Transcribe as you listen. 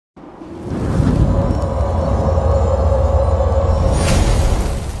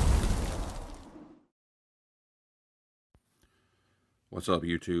What's up,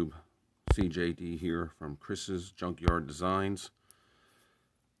 YouTube? CJD here from Chris's Junkyard Designs.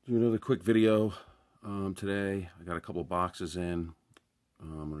 Do another quick video today. I got a couple boxes in.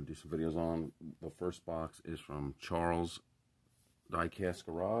 I'm going to do some videos on. The first box is from Charles Diecast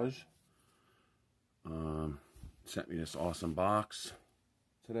Garage. Sent me this awesome box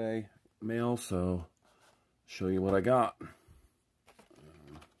today, mail, so show you what I got.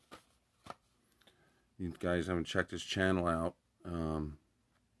 You guys haven't checked his channel out,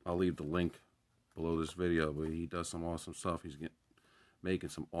 I'll leave the link below this video, but he does some awesome stuff. He's making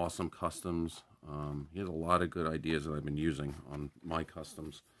some awesome customs. He has a lot of good ideas that I've been using on my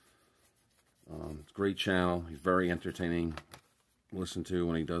customs. It's a great channel. He's very entertaining to listen to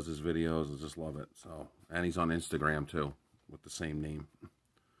when he does his videos. I just love it. So, and he's on Instagram too with the same name.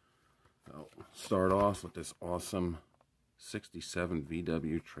 So start off with this awesome 67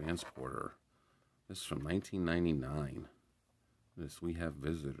 VW transporter. This is from 1999. This, we have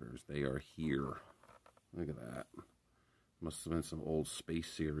visitors. They are here. Look at that. Must have been some old space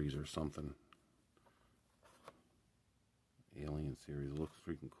series or something. Alien series. Looks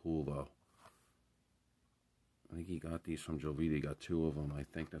freaking cool though. I think he got these from Jovita. He got 2 of them. I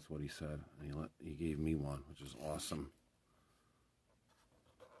think that's what he said. And he gave me one, which is awesome.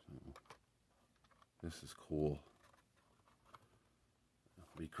 So, this is cool.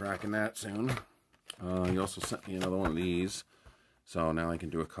 I'll be cracking that soon. He also sent me another one of these. So now I can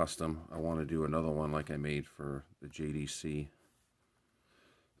do a custom. I want to do another one like I made for the JDC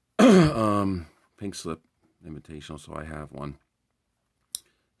pink slip invitational, so I have one.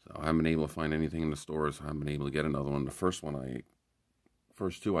 So I haven't been able to find anything in the stores. I haven't been able to get another one. The first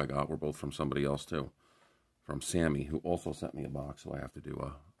 2 I got were both from somebody else too. From Sammy, who also sent me a box, so I have to do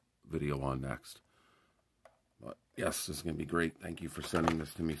a video on next. But yes, this is going to be great. Thank you for sending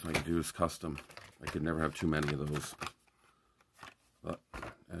this to me so I can do this custom. I could never have too many of those. But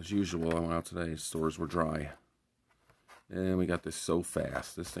as usual, I went out today. Stores were dry. And we got this so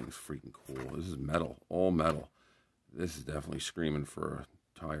fast. This thing's freaking cool. This is metal. All metal. This is definitely screaming for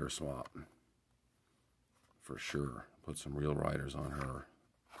a tire swap. For sure. Put some real riders on her.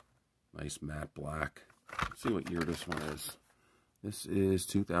 Nice matte black. Let's see what year this one is. This is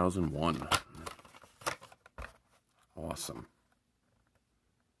 2001. Awesome.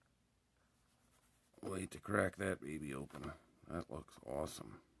 Wait to crack that baby open. That looks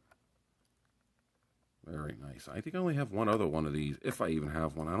awesome. Very nice. I think I only have one other one of these, if I even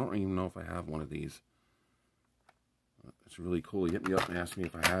have one. I don't even know if I have one of these. It's really cool. He hit me up and asked me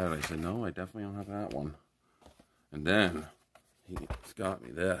if I had it. I said, no, I definitely don't have that one. And then he's got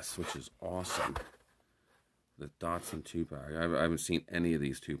me this, which is awesome. The Datsun 2-pack. I haven't seen any of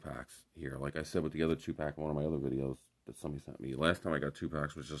these 2-packs here. Like I said with the other 2-pack in one of my other videos that somebody sent me. Last time I got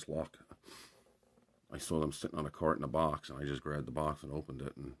 2-packs was just luck. I saw them sitting on a cart in a box, and I just grabbed the box and opened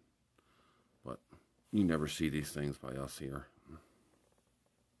it. But you never see these things by us here.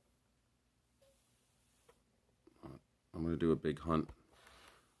 I'm going to do a big hunt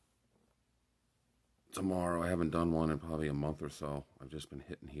tomorrow. I haven't done one in probably a month or so. I've just been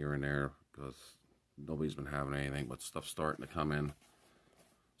hitting here and there because nobody's been having anything, but stuff's starting to come in.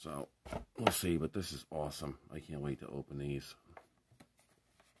 So we'll see, but this is awesome. I can't wait to open these.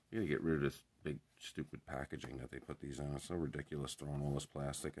 I gotta get rid of this big stupid packaging that they put these in. It's so ridiculous throwing all this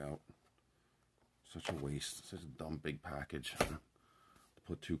plastic out. Such a waste. Such a dumb big package to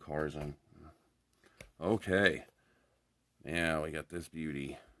put 2 cars in. Okay. Now we got this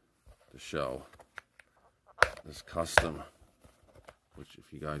beauty to show. This custom, which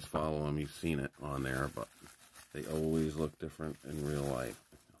if you guys follow them, you've seen it on there, but they always look different in real life.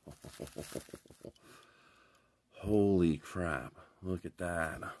 Holy crap. Look at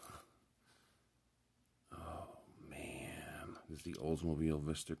that. Oh, man. This is the Oldsmobile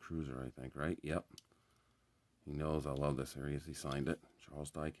Vista Cruiser, I think, right? Yep. He knows I love this. Here he is. He signed it.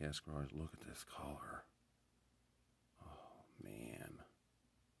 Charles Diecast Garage. Look at this color. Oh, man.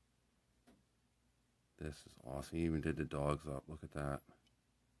 This is awesome. He even did the dogs up. Look at that.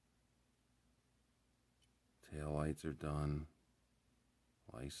 Tail lights are done.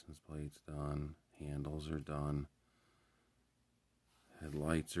 License plates done. Handles are done.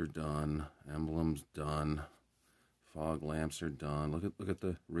 Headlights are done. Emblems done. Fog lamps are done. Look at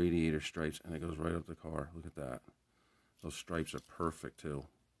the radiator stripes, and it goes right up the car. Look at that. Those stripes are perfect too.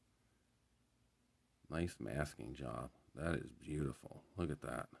 Nice masking job. That is beautiful. Look at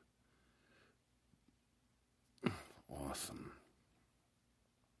that. Awesome.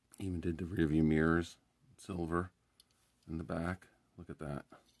 Even did the rear view mirrors, silver in the back. Look at that.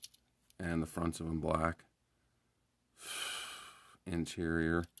 And the fronts of them black.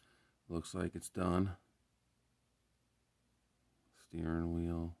 Interior looks like it's done. steering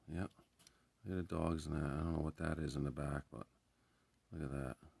wheel. Yep. Look at the dogs in that. I don't know what that is in the back, but look at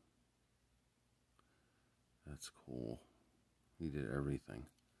that. That's cool. He did everything.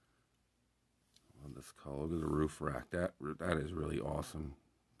 On this color. Look at the roof rack. That is really awesome.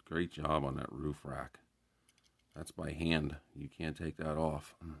 Great job on that roof rack. That's by hand. You can't take that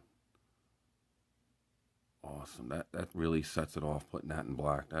off. Awesome. That really sets it off, putting that in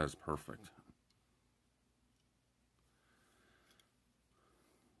black. That is perfect.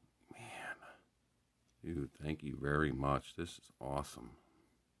 Man. Dude, thank you very much. This is awesome.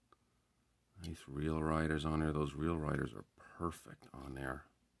 Nice reel riders on there. Those reel riders are perfect on there.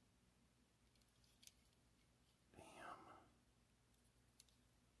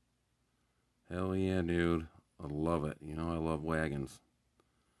 Damn. Hell yeah, dude. I love it. You know, I love wagons.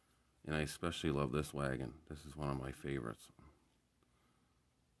 And I especially love this wagon. This is one of my favorites.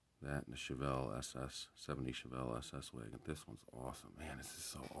 That and the Chevelle SS, 70 Chevelle SS wagon. This one's awesome. Man, this is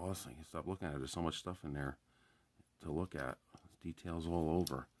so awesome. You stop looking at it. There's so much stuff in there to look at. Details all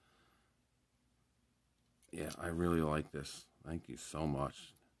over. Yeah, I really like this. Thank you so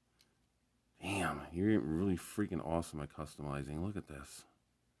much. Damn, you're really freaking awesome at customizing. Look at this.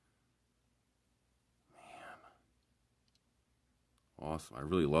 Awesome. I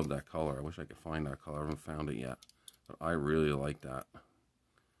really love that color. I wish I could find that color. I haven't found it yet. But I really like that.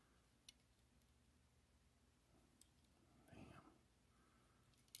 Damn.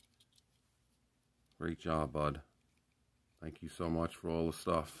 Great job, bud. Thank you so much for all the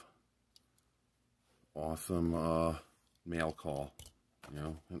stuff. Awesome mail call. You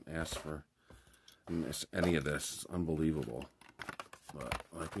know, didn't ask for any of this. It's unbelievable. But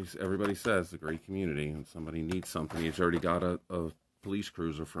like everybody says, a great community. And somebody needs something. He's already got a police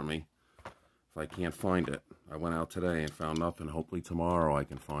cruiser for me if I can't find it. I went out today and found nothing. Hopefully tomorrow I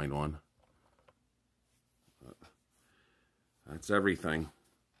can find one. But that's everything.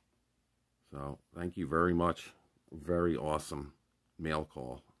 So thank you very much. Very awesome mail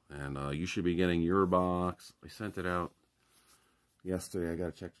call. And you should be getting your box. I sent it out yesterday. I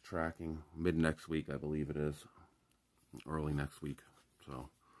got to check the tracking. Mid next week, I believe it is. Early next week. So,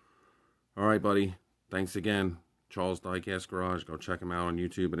 all right, buddy. Thanks again. Charles Diecast Garage. Go check him out on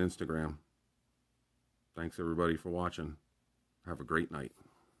YouTube and Instagram. Thanks, everybody, for watching. Have a great night.